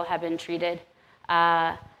Native people have been treated,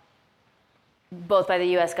 both by the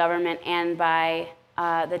U.S. government and by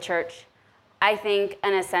the church. I think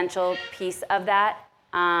an essential piece of that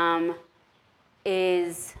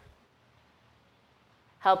is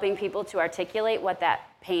helping people to articulate what that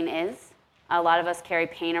pain is. A lot of us carry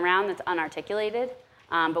pain around that's unarticulated,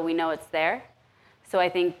 but we know it's there. So I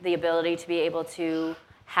think the ability to be able to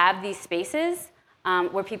have these spaces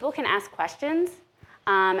where people can ask questions,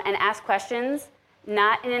 and ask questions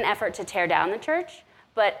not in an effort to tear down the church,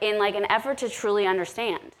 but in an effort to truly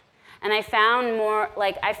understand. And I found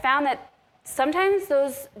that sometimes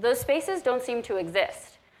those spaces don't seem to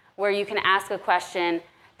exist, where you can ask a question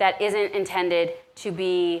that isn't intended to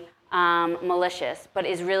be malicious, but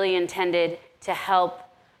is really intended to help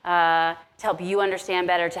you understand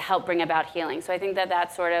better, to help bring about healing. So I think that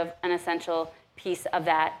that's sort of an essential piece of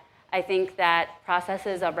that. I think that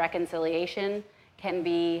processes of reconciliation can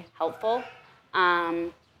be helpful.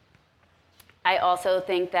 I also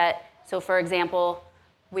think that, so for example,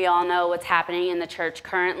 we all know what's happening in the church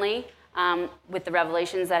currently with the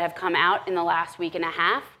revelations that have come out in the last week and a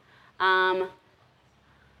half.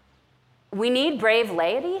 We need brave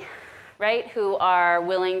laity, right, who are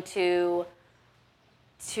willing to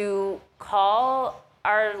call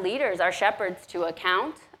our leaders, our shepherds, to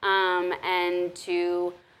account, and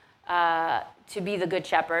to be the good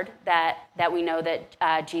shepherd that we know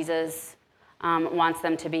that Jesus wants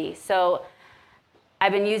them to be. So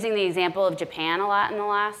I've been using the example of Japan a lot in the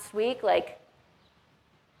last week.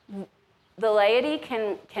 The laity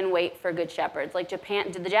can wait for good shepherds. Japan,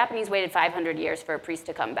 the Japanese waited 500 years for a priest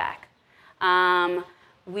to come back.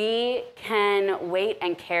 We can wait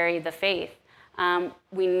and carry the faith.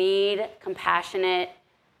 We need compassionate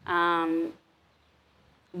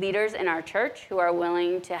leaders in our church who are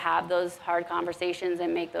willing to have those hard conversations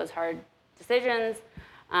and make those hard decisions.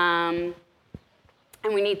 And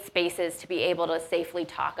we need spaces to be able to safely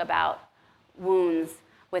talk about wounds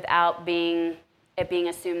without it being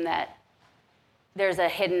assumed that there's a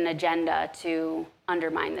hidden agenda to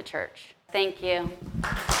undermine the church. Thank you.